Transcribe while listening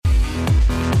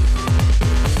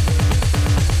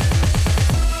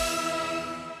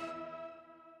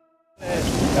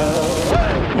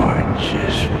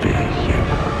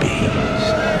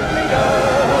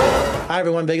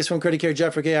everyone. Vegas Film Critic here,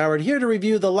 Jeffrey K. Howard, here to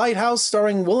review The Lighthouse,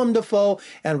 starring Willem Dafoe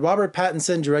and Robert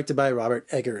Pattinson, directed by Robert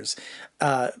Eggers.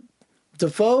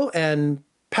 Dafoe and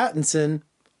Pattinson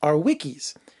are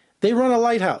wikis. They run a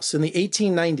lighthouse in the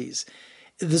 1890s.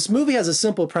 This movie has a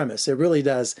simple premise. It really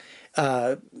does.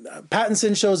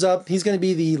 Pattinson shows up. He's going to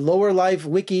be the lower life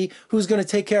wiki who's going to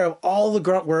take care of all the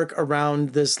grunt work around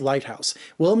this lighthouse.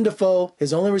 Willem Dafoe,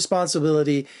 his only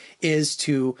responsibility is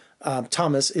to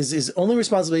his only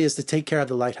responsibility is to take care of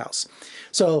the lighthouse.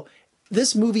 So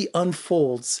this movie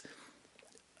unfolds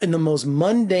in the most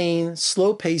mundane,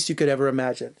 slow pace you could ever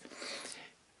imagine.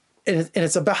 And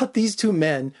it's about these two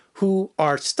men who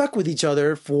are stuck with each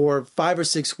other for 5 or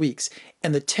 6 weeks.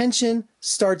 And the tension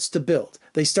starts to build.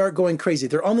 They start going crazy.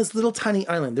 They're on this little tiny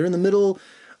island. They're in the middle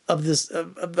of this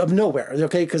of nowhere,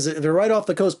 okay? Because they're right off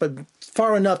the coast, but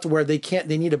far enough to where they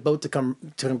need a boat to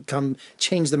come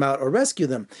change them out or rescue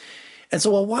them. And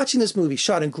so while watching this movie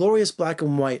shot in glorious black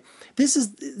and white, this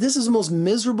is the most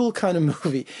miserable kind of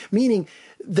movie, meaning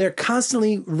they're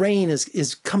constantly, rain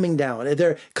is coming down.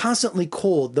 They're constantly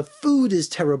cold. The food is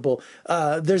terrible.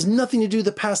 There's nothing to do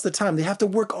to pass the time. They have to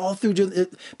work all through.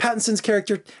 Pattinson's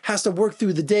character has to work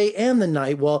through the day and the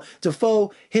night, while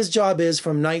Dafoe, his job is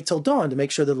from night till dawn to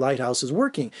make sure the lighthouse is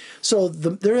working. So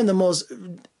they're in the most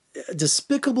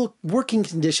despicable working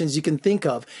conditions you can think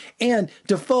of, and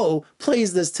Dafoe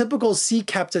plays this typical sea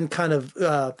captain kind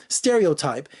of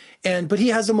stereotype, but he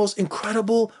has the most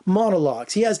incredible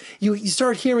monologues. You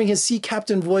start hearing his sea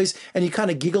captain voice and you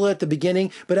kind of giggle at the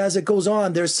beginning, but as it goes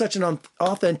on, there's such an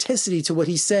authenticity to what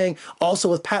he's saying, also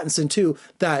with Pattinson too,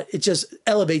 that it just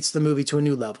elevates the movie to a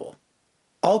new level.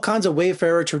 All kinds of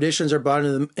Wayfarer traditions are brought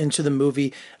into the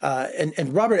movie,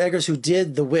 and Robert Eggers, who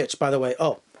did The Witch, by the way.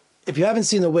 If you haven't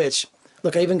seen The Witch,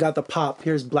 look, I even got the pop.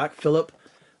 Here's Black Phillip.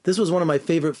 This was one of my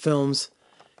favorite films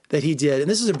that he did. And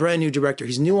this is a brand new director.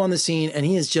 He's new on the scene, and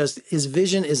his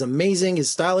vision is amazing. His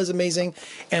style is amazing.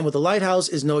 And with The Lighthouse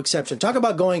is no exception. Talk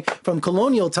about going from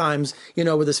colonial times,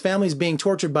 where this family's being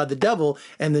tortured by the devil,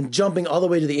 and then jumping all the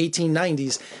way to the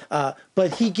 1890s.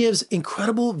 But he gives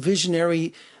incredible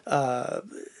visionary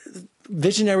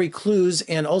clues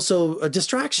and also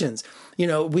distractions.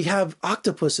 We have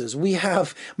octopuses, we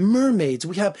have mermaids,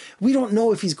 we don't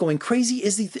know if he's going crazy.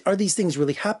 Are these things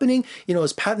really happening?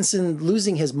 Is Pattinson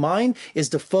losing his mind? Is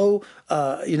Dafoe,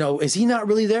 is he not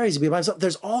really there? Is he by himself?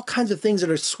 There's all kinds of things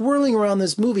that are swirling around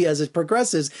this movie as it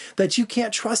progresses that you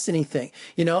can't trust anything,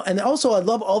 and also I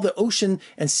love all the ocean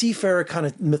and seafarer kind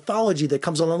of mythology that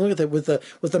comes along with it, with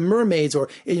the mermaids, or,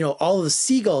 all of the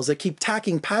seagulls that keep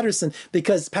attacking Pattinson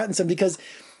because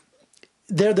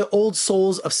they're the old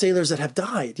souls of sailors that have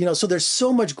died. So there's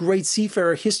so much great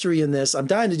seafarer history in this. I'm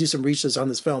dying to do some research on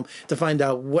this film to find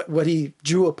out what he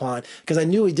drew upon, because I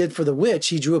knew he did for The Witch.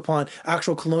 He drew upon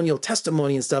actual colonial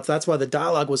testimony and stuff. That's why the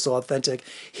dialogue was so authentic.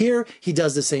 Here, he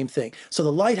does the same thing. So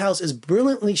The Lighthouse is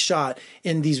brilliantly shot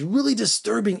in these really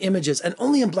disturbing images, and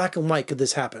only in black and white could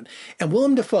this happen. And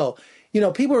Willem Dafoe,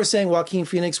 people were saying Joaquin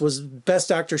Phoenix was best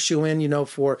actor shoe-in,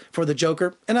 for the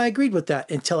Joker. And I agreed with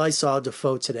that until I saw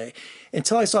Dafoe today.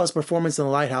 Until I saw his performance in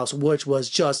The Lighthouse, which was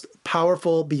just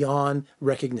powerful beyond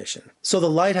recognition. So The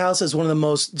Lighthouse is one of the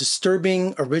most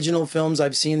disturbing original films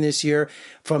I've seen this year,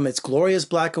 from its glorious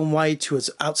black and white to its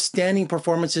outstanding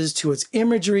performances, to its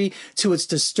imagery, to its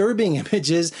disturbing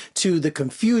images, to the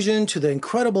confusion, to the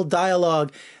incredible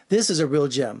dialogue. This is a real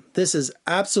gem. This is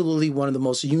absolutely one of the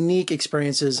most unique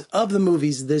experiences of the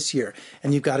movies this year,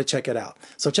 and you've got to check it out.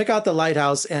 So check out The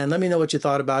Lighthouse and let me know what you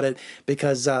thought about it,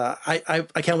 because I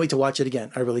can't wait to watch it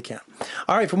again. I really can't.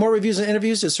 All right, for more reviews and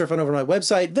interviews, just surf on over to my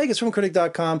website,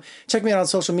 vegasfilmcritic.com. Check me out on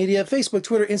social media, Facebook,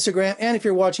 Twitter, Instagram, and if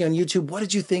you're watching on YouTube, what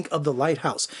did you think of The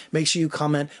Lighthouse? Make sure you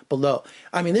comment below.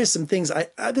 I mean, there's some things,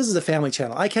 this is a family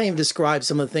channel. I can't even describe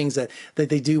some of the things that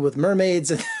they do with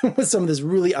mermaids and with some of this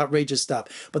really outrageous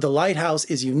stuff. But The Lighthouse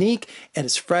is unique, and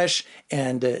it's fresh,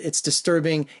 and it's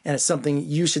disturbing, and it's something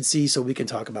you should see so we can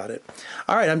talk about it.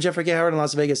 All right, I'm Jeffrey K. Howard in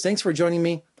Las Vegas. Thanks for joining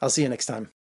me. I'll see you next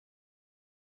time.